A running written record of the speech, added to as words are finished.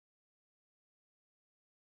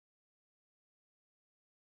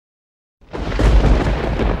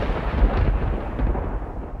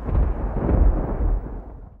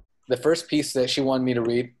The first piece that she wanted me to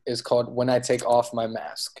read is called When I Take Off My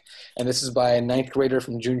Mask. And this is by a ninth grader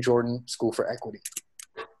from June Jordan School for Equity.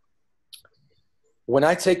 When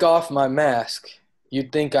I take off my mask,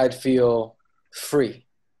 you'd think I'd feel free.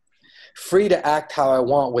 Free to act how I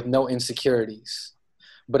want with no insecurities.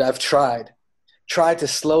 But I've tried to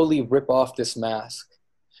slowly rip off this mask.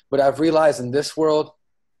 But I've realized in this world,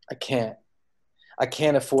 I can't. I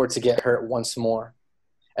can't afford to get hurt once more.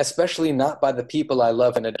 Especially not by the people I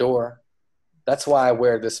love and adore. That's why I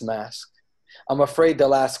wear this mask. I'm afraid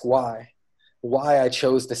they'll ask why I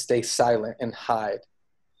chose to stay silent and hide.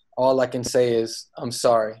 All I can say is, I'm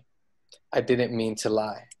sorry. I didn't mean to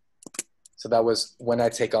lie. So that was When I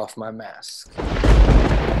Take Off My Mask.